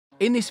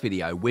In this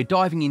video, we're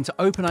diving into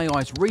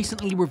OpenAI's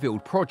recently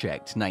revealed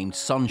project named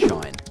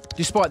Sunshine.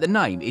 Despite the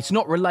name, it's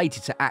not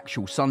related to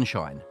actual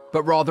Sunshine,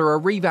 but rather a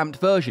revamped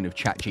version of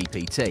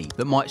ChatGPT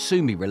that might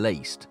soon be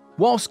released.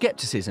 While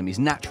skepticism is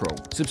natural,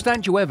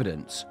 substantial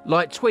evidence,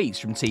 like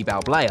tweets from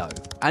blaho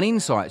and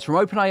insights from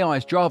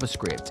OpenAI's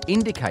JavaScript,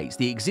 indicates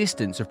the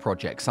existence of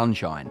Project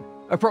Sunshine.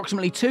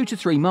 Approximately 2 to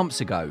 3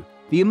 months ago,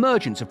 the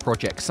emergence of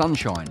Project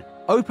Sunshine,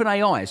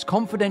 OpenAI's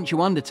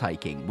confidential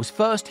undertaking, was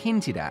first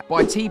hinted at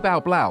by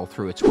blaho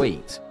through a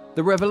tweet.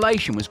 The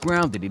revelation was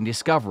grounded in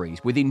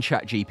discoveries within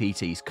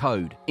ChatGPT's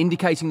code,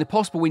 indicating the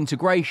possible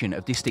integration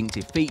of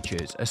distinctive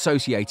features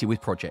associated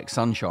with Project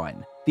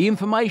Sunshine. The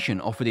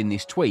information offered in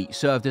this tweet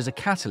served as a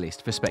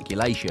catalyst for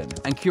speculation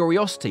and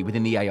curiosity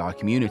within the AI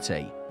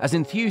community, as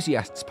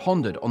enthusiasts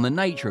pondered on the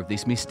nature of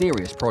this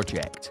mysterious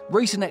project.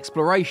 Recent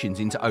explorations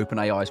into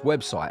OpenAI's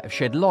website have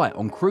shed light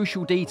on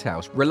crucial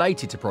details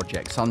related to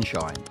Project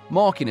Sunshine,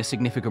 marking a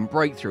significant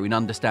breakthrough in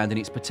understanding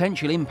its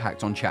potential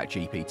impact on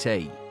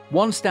ChatGPT.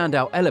 One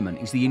standout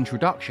element is the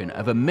introduction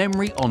of a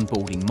memory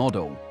onboarding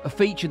model, a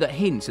feature that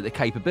hints at the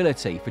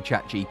capability for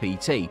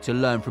ChatGPT to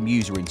learn from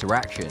user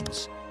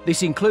interactions.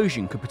 This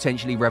inclusion could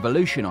potentially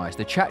revolutionize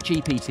the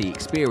ChatGPT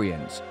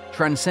experience,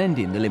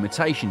 transcending the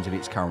limitations of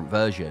its current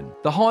version.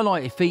 The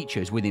highlighted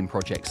features within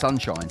Project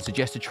Sunshine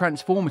suggest a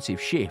transformative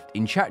shift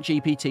in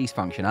ChatGPT's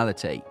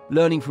functionality.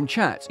 Learning from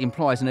chats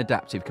implies an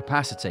adaptive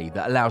capacity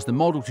that allows the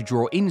model to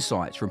draw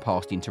insights from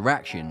past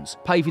interactions,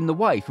 paving the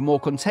way for more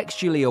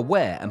contextually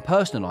aware and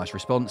personalized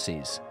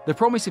responses. The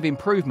promise of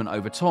improvement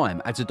over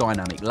time adds a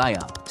dynamic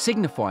layer,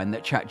 signifying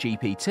that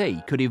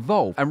ChatGPT could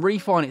evolve and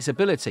refine its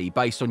ability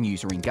based on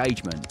user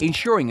engagement,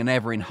 ensuring an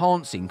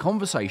ever-enhancing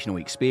conversational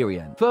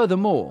experience.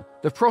 Furthermore,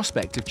 the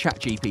prospect of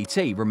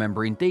ChatGPT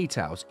remembering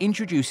details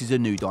introduces a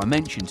new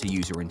dimension to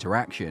user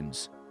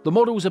interactions. The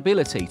model's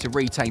ability to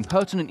retain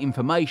pertinent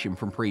information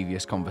from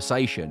previous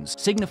conversations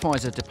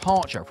signifies a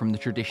departure from the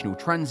traditional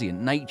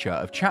transient nature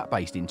of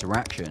chat-based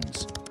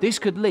interactions. This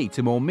could lead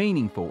to more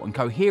meaningful and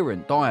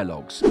coherent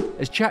dialogues,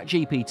 as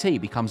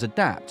ChatGPT becomes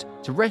adept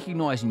to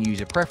recognizing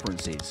user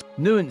preferences,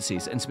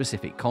 nuances, and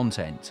specific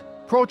content.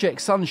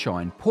 Project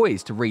Sunshine,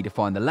 poised to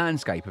redefine the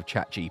landscape of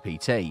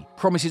ChatGPT,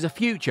 promises a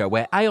future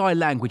where AI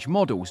language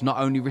models not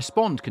only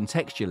respond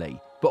contextually,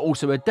 but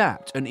also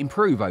adapt and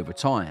improve over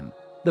time.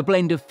 The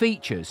blend of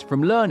features,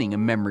 from learning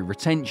and memory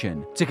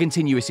retention to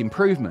continuous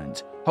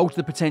improvement, holds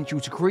the potential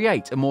to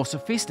create a more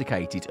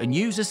sophisticated and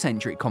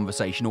user-centric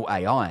conversational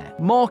AI,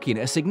 marking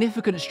a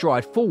significant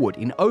stride forward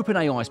in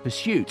OpenAI's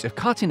pursuit of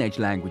cutting-edge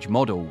language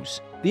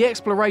models. The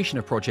exploration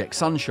of Project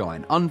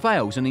Sunshine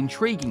unveils an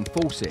intriguing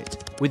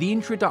facet with the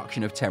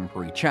introduction of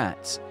temporary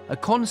chats, a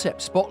concept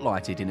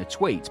spotlighted in a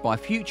tweet by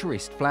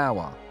futurist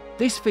Flower.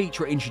 This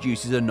feature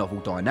introduces a novel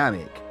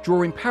dynamic,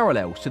 drawing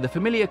parallels to the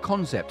familiar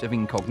concept of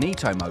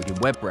incognito mode in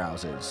web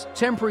browsers.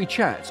 Temporary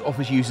chats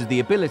offers users the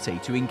ability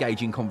to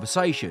engage in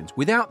conversations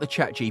without the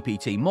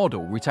ChatGPT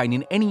model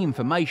retaining any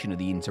information of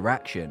the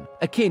interaction,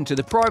 akin to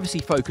the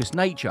privacy-focused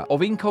nature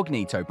of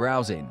incognito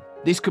browsing.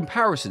 This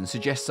comparison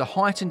suggests a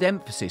heightened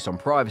emphasis on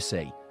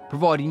privacy,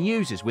 providing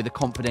users with a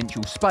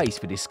confidential space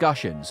for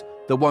discussions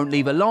that won't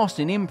leave a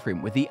lasting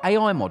imprint with the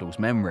AI model's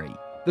memory.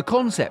 The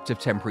concept of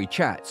temporary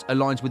chats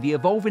aligns with the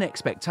evolving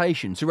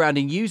expectations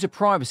surrounding user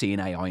privacy in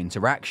AI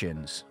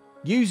interactions.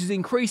 Users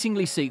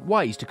increasingly seek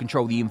ways to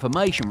control the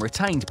information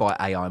retained by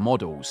AI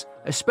models,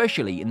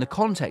 especially in the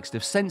context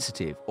of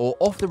sensitive or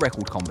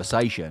off-the-record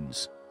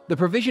conversations. The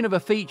provision of a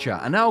feature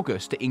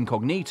analogous to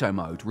incognito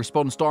mode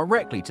responds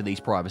directly to these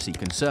privacy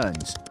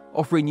concerns,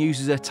 offering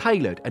users a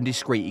tailored and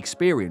discreet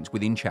experience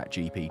within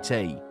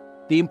ChatGPT.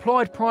 The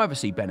implied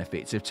privacy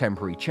benefits of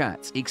temporary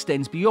chats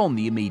extends beyond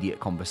the immediate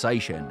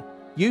conversation.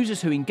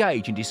 Users who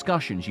engage in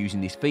discussions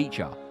using this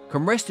feature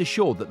can rest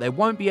assured that there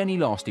won't be any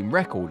lasting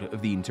record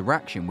of the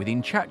interaction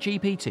within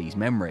ChatGPT's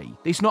memory.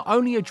 This not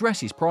only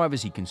addresses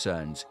privacy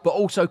concerns, but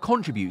also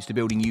contributes to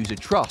building user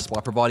trust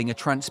by providing a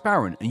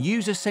transparent and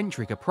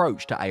user-centric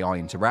approach to AI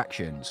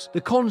interactions.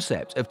 The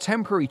concept of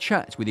temporary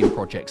chats within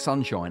Project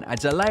Sunshine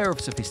adds a layer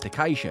of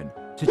sophistication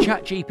to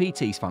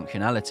ChatGPT's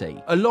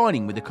functionality,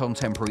 aligning with the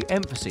contemporary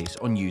emphasis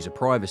on user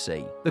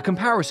privacy. The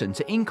comparison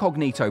to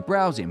incognito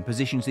browsing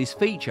positions this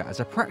feature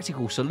as a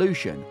practical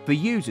solution for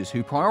users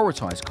who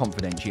prioritize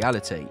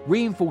confidentiality,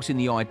 reinforcing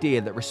the idea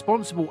that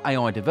responsible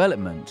AI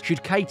development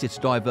should cater to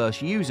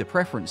diverse user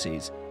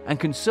preferences and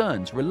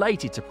concerns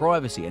related to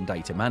privacy and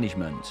data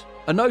management.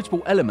 A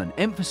notable element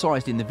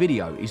emphasized in the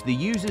video is the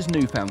user's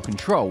newfound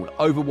control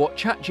over what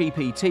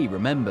ChatGPT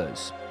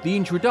remembers. The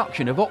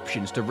introduction of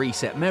options to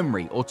reset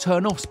memory or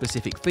turn off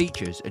specific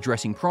features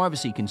addressing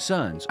privacy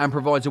concerns and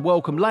provides a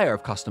welcome layer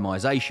of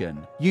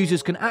customization.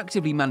 Users can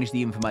actively manage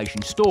the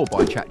information stored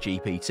by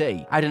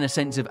ChatGPT, adding a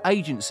sense of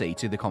agency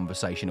to the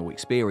conversational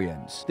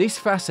experience. This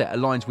facet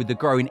aligns with the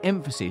growing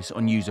emphasis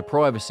on user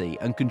privacy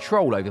and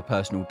control over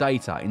personal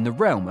data in the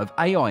realm of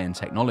AI AI and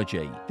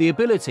technology. The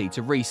ability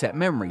to reset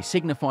memory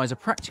signifies a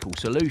practical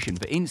solution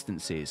for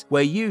instances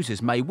where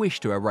users may wish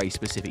to erase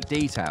specific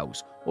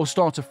details or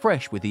start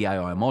afresh with the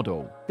AI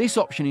model. This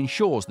option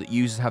ensures that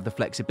users have the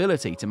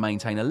flexibility to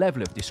maintain a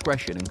level of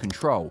discretion and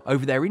control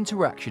over their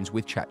interactions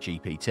with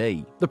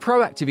ChatGPT. The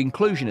proactive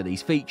inclusion of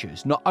these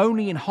features not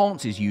only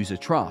enhances user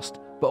trust,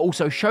 but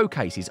also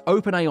showcases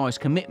OpenAI's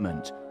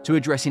commitment to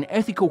addressing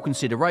ethical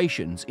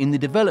considerations in the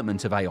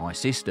development of AI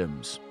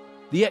systems.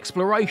 The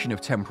exploration of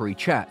temporary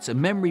chats and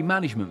memory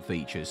management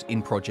features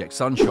in Project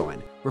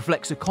Sunshine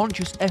reflects a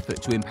conscious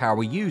effort to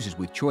empower users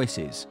with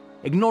choices,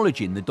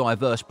 acknowledging the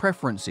diverse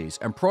preferences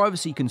and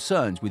privacy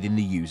concerns within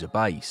the user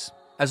base.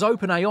 As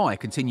OpenAI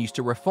continues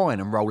to refine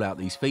and roll out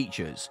these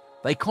features,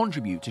 they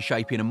contribute to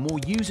shaping a more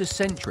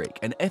user-centric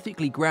and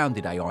ethically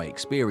grounded AI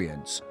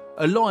experience,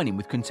 aligning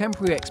with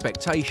contemporary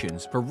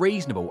expectations for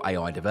reasonable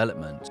AI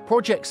development.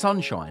 Project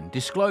Sunshine,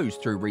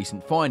 disclosed through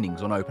recent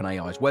findings on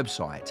OpenAI's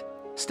website,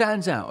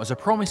 stands out as a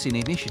promising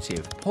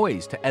initiative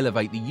poised to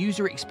elevate the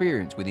user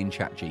experience within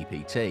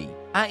ChatGPT.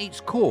 At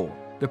its core,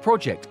 the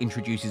project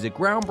introduces a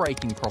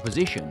groundbreaking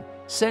proposition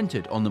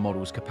centered on the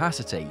model's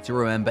capacity to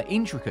remember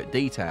intricate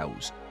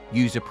details,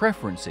 user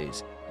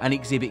preferences, and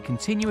exhibit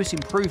continuous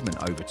improvement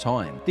over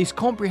time. This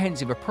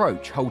comprehensive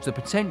approach holds the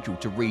potential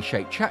to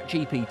reshape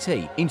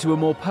ChatGPT into a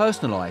more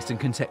personalized and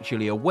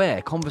contextually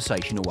aware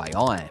conversational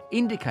AI,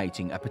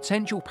 indicating a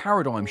potential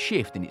paradigm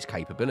shift in its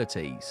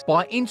capabilities.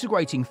 By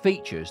integrating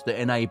features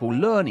that enable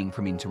learning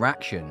from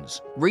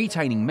interactions,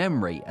 retaining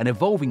memory, and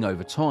evolving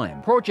over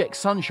time, Project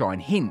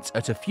Sunshine hints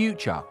at a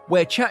future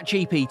where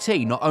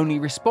ChatGPT not only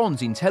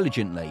responds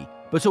intelligently,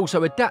 but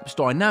also adapts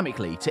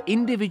dynamically to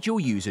individual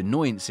user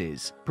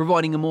nuances,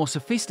 providing a more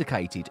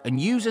sophisticated and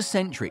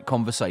user-centric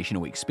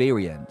conversational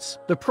experience.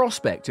 The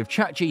prospect of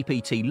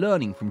ChatGPT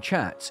learning from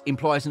chats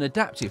implies an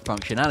adaptive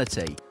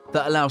functionality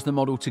that allows the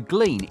model to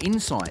glean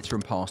insights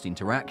from past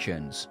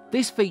interactions.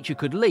 This feature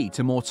could lead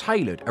to more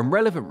tailored and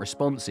relevant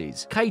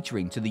responses,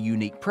 catering to the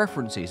unique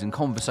preferences and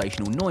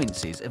conversational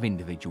nuances of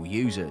individual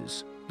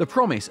users. The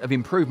promise of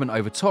improvement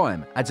over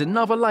time adds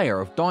another layer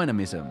of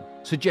dynamism,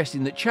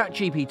 suggesting that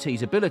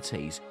ChatGPT's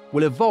abilities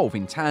will evolve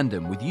in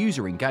tandem with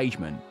user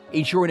engagement,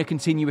 ensuring a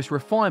continuous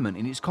refinement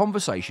in its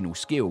conversational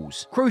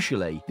skills.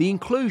 Crucially, the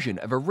inclusion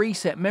of a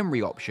reset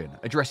memory option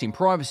addressing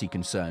privacy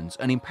concerns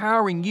and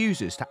empowering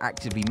users to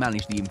actively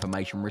manage the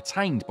information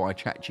retained by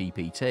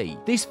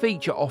ChatGPT. This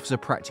feature offers a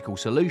practical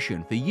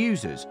solution for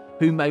users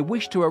who may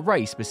wish to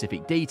erase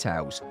specific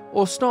details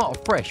or start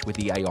afresh with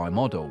the AI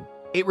model.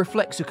 It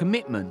reflects a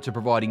commitment to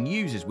providing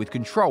users with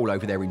control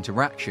over their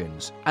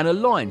interactions and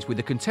aligns with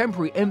the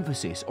contemporary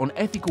emphasis on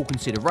ethical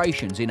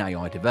considerations in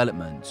AI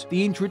development.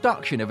 The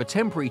introduction of a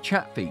temporary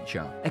chat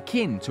feature,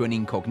 akin to an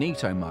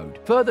incognito mode,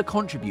 further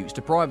contributes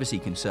to privacy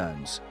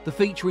concerns. The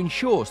feature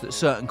ensures that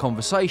certain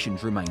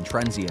conversations remain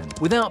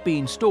transient, without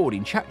being stored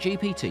in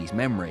ChatGPT's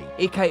memory.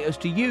 It caters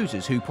to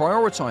users who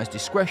prioritize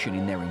discretion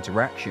in their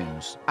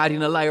interactions,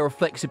 adding a layer of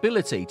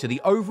flexibility to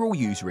the overall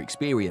user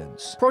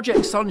experience.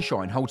 Project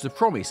Sunshine holds the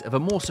promise of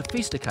a more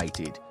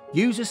sophisticated,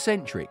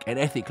 user-centric and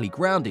ethically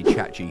grounded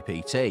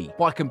ChatGPT.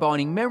 By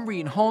combining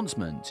memory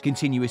enhancement,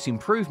 continuous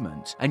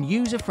improvement, and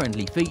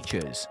user-friendly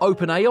features,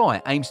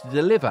 OpenAI aims to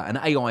deliver an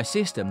AI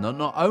system that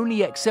not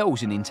only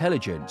excels in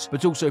intelligence,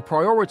 but also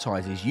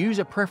prioritizes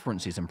user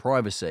preferences and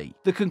privacy.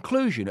 The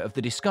conclusion of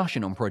the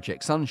discussion on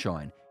Project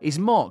Sunshine is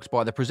marked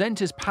by the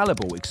presenter's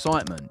palpable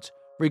excitement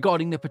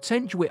regarding the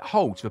potential it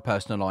holds for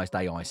personalized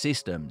AI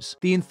systems.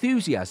 The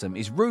enthusiasm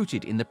is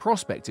rooted in the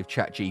prospect of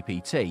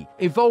ChatGPT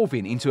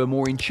evolving into a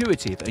more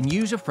intuitive and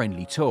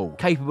user-friendly tool,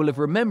 capable of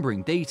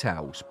remembering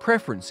details,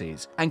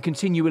 preferences, and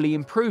continually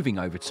improving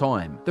over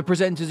time. The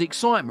presenter's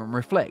excitement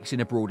reflects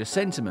in a broader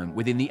sentiment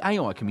within the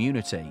AI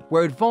community,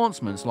 where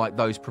advancements like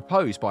those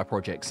proposed by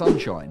Project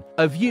Sunshine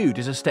are viewed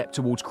as a step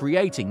towards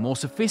creating more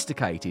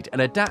sophisticated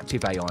and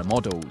adaptive AI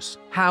models.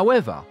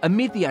 However,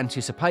 amid the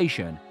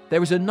anticipation,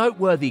 there is a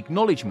noteworthy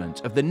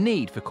acknowledgement of the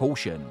need for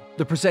caution.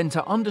 The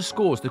presenter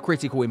underscores the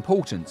critical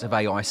importance of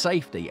AI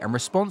safety and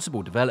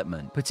responsible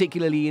development,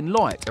 particularly in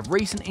light of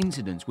recent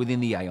incidents within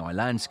the AI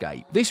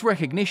landscape. This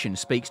recognition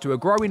speaks to a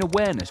growing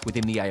awareness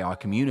within the AI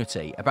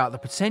community about the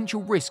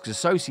potential risks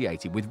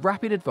associated with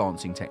rapid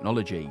advancing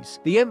technologies.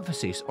 The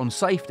emphasis on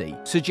safety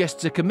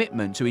suggests a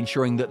commitment to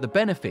ensuring that the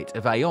benefits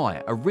of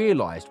AI are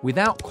realized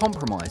without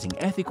compromising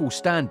ethical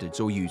standards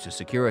or user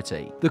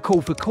security. The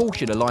call for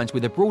caution aligns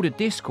with a broader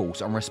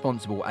discourse on responsible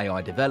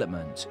AI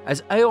development.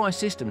 As AI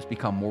systems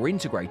become more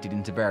integrated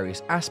into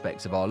various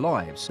aspects of our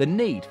lives, the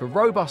need for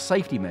robust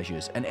safety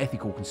measures and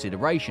ethical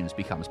considerations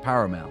becomes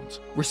paramount.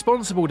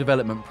 Responsible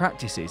development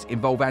practices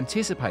involve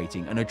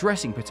anticipating and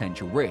addressing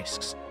potential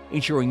risks,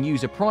 ensuring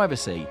user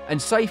privacy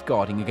and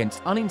safeguarding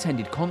against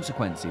unintended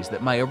consequences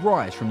that may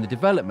arise from the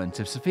development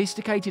of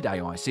sophisticated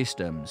AI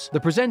systems. The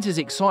presenter's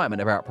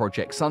excitement about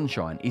Project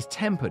Sunshine is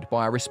tempered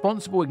by a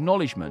responsible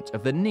acknowledgement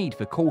of the need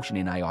for caution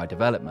in AI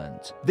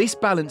development. This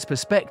balanced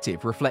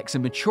perspective reflects a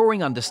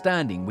maturing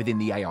understanding within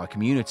the AI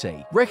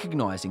community,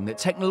 recognizing that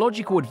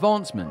technological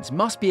advancements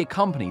must be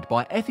accompanied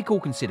by ethical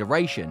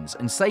considerations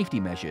and safety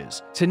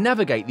measures to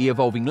navigate the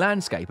evolving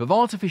landscape of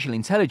artificial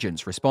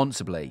intelligence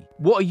responsibly.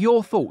 What are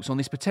your thoughts on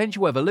this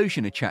potential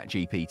evolution of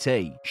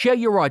ChatGPT? Share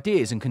your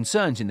ideas and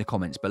concerns in the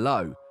comments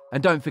below,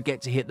 and don't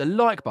forget to hit the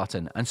like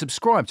button and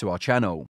subscribe to our channel.